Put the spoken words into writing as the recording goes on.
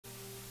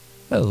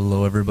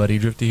Hello everybody,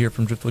 Drifty here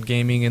from Driftwood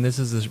Gaming, and this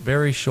is a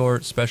very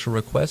short special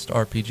request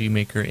RPG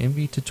Maker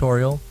MV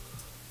tutorial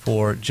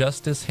for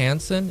Justice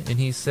Hansen, and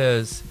he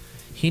says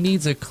he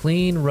needs a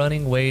clean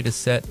running way to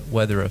set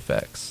weather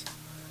effects.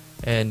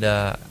 And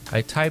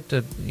I typed a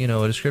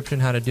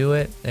description how to do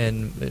it,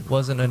 and it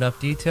wasn't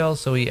enough detail,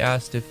 so he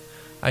asked if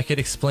I could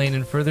explain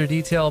in further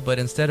detail, but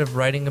instead of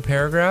writing a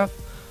paragraph,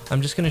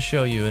 I'm just going to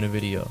show you in a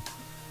video.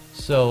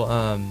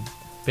 So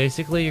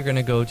basically, you're going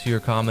to go to your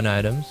common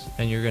items,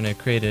 and you're going to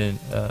create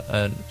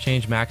a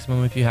change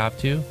maximum if you have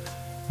to.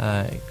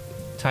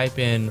 Type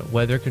in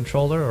weather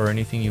controller or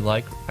anything you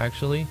like,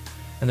 actually.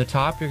 In the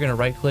top, you're going to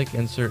right click,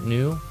 insert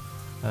new,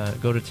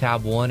 go to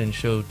tab 1 and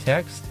show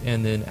text,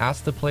 and then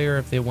ask the player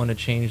if they want to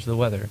change the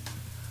weather.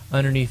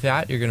 Underneath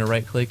that, you're going to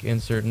right click,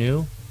 insert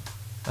new,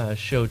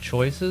 show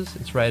choices.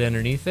 It's right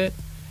underneath it,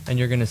 and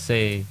you're going to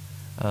say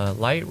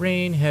light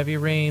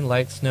rain,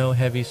 light snow,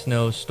 heavy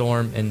snow,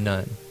 storm, and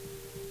none.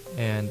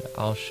 And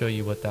I'll show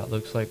you what that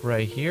looks like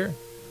right here.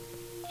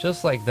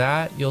 Just like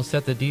that, you'll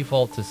set the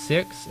default to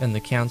 6 and the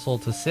cancel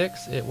to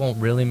 6. It won't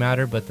really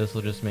matter, but this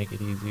will just make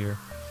it easier.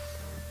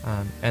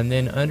 And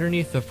then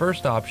underneath the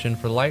first option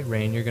for light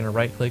rain, you're going to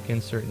right click,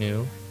 insert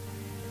new,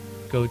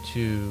 go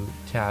to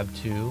tab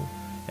 2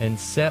 and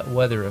set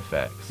weather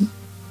effects.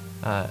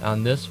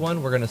 On this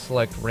one, we're going to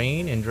select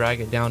rain and drag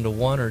it down to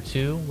 1 or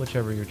 2,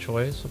 whichever your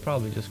choice. We'll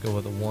probably just go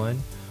with a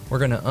 1. We're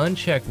going to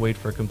uncheck wait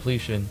for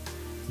completion,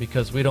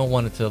 because we don't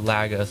want it to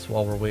lag us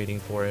while we're waiting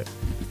for it.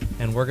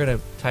 And we're going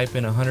to type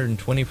in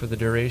 120 for the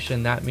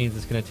duration. That means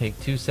it's going to take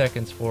 2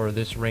 seconds for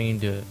this rain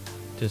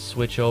to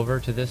switch over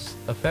to this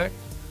effect.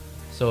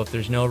 So if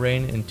there's no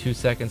rain, in 2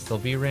 seconds there'll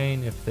be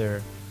rain. If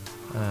there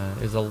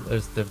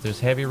if there's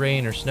heavy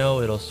rain or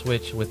snow, it'll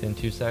switch within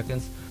 2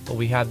 seconds. But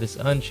we have this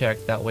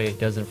unchecked, that way it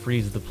doesn't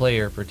freeze the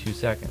player for 2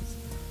 seconds.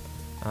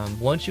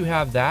 Once you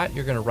have that,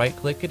 you're going to right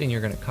click it and you're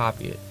going to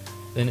copy it.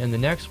 Then in the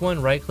next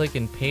one, right click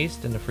and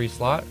paste in the free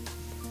slot.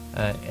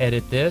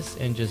 Edit this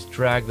and just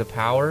drag the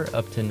power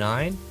up to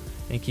 9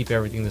 and keep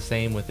everything the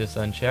same with this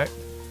unchecked.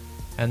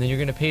 And then you're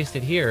going to paste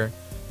it here,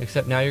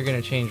 except now you're going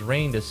to change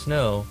rain to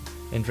snow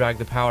and drag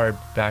the power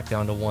back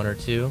down to 1 or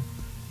 2,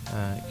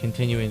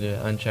 continuing to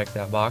uncheck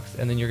that box.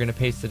 And then you're going to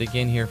paste it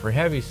again here for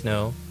heavy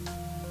snow,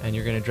 and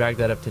you're going to drag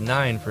that up to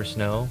 9 for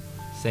snow.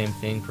 Same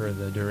thing for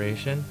the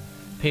duration.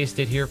 Paste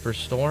it here for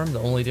storm. The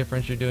only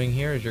difference you're doing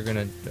here is you're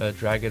going to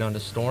drag it onto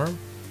storm.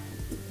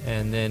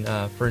 And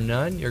then for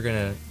none, you're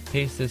going to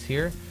paste this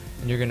here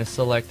and you're going to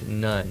select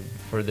none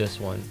for this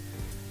one,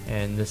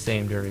 and the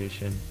same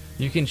duration.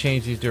 You can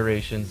change these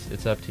durations,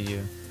 it's up to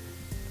you.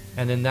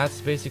 And then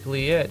that's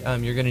basically it.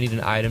 You're going to need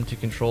an item to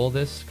control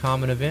this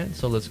common event,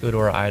 so let's go to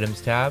our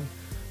items tab.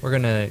 We're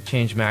going to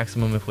change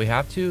maximum if we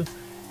have to,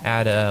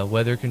 add a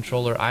weather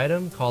controller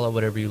item, call it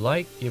whatever you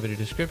like, give it a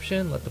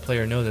description, let the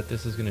player know that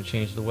this is going to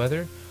change the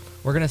weather.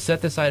 We're going to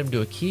set this item to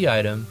a key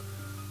item,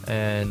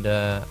 and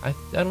I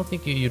don't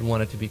think you'd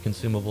want it to be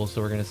consumable,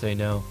 so we're going to say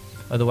no.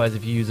 Otherwise,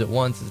 if you use it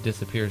once, it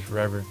disappears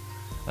forever.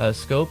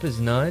 Scope is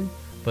none,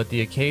 but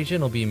the occasion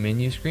will be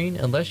menu screen.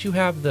 Unless you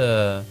have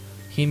the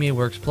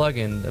HemiWorks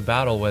plugin, the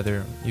battle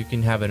weather, you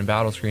can have it in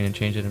battle screen and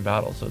change it in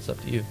battle, so it's up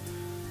to you.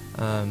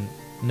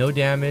 No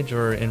damage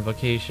or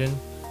invocation,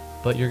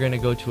 but you're going to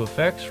go to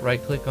effects, right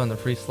click on the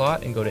free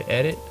slot and go to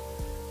edit.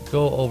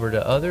 Go over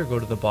to other, go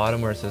to the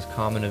bottom where it says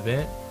common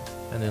event,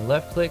 and then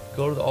left click,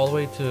 go all the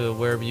way to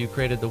wherever you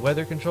created the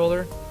weather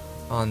controller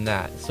on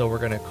that. So we're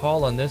going to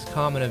call on this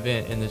common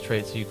event in this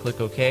trait, so you click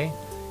OK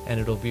and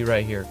it'll be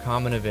right here,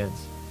 common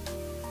events.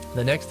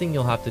 The next thing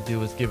you'll have to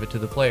do is give it to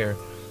the player,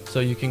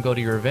 so you can go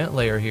to your event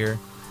layer here,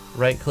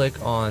 right click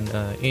on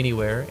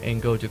anywhere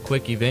and go to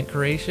quick event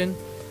creation,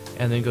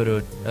 and then go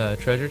to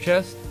treasure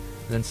chest,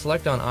 and then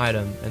select on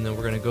item, and then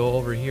we're going to go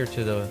over here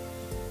to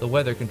the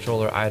weather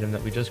controller item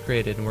that we just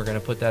created, and we're going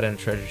to put that in a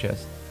treasure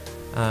chest.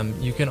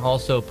 You can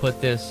also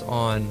put this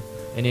on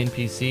an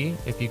NPC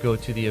if you go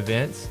to the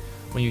events.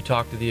 When you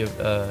talk to the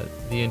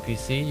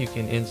NPC, you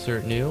can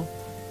insert new,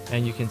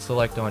 and you can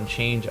select on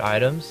change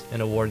items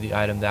and award the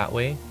item that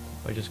way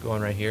by just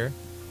going right here.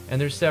 And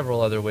there's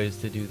several other ways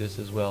to do this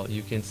as well.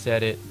 You can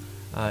set it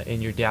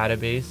in your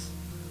database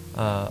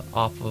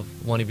off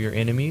of one of your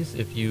enemies.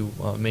 If you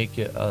make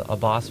it a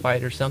boss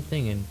fight or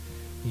something and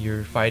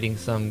you're fighting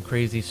some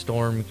crazy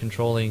storm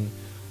controlling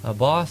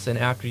boss, and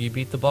after you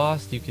beat the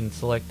boss, you can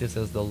select this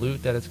as the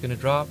loot that it's going to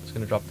drop. It's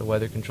going to drop the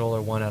weather controller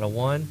 1 out of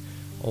 1.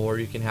 Or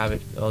you can have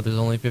it, there's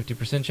only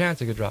 50%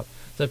 chance it could drop.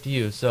 It's up to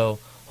you. So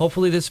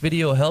hopefully this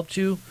video helped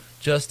you.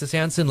 Justice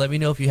Hansen, let me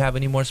know if you have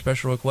any more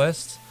special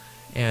requests.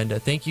 And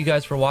thank you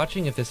guys for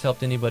watching. If this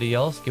helped anybody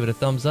else, give it a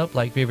thumbs up,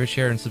 like, favorite,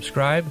 share, and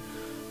subscribe.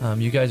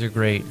 You guys are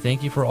great.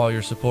 Thank you for all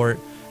your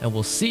support, and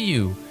we'll see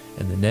you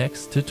in the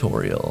next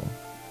tutorial.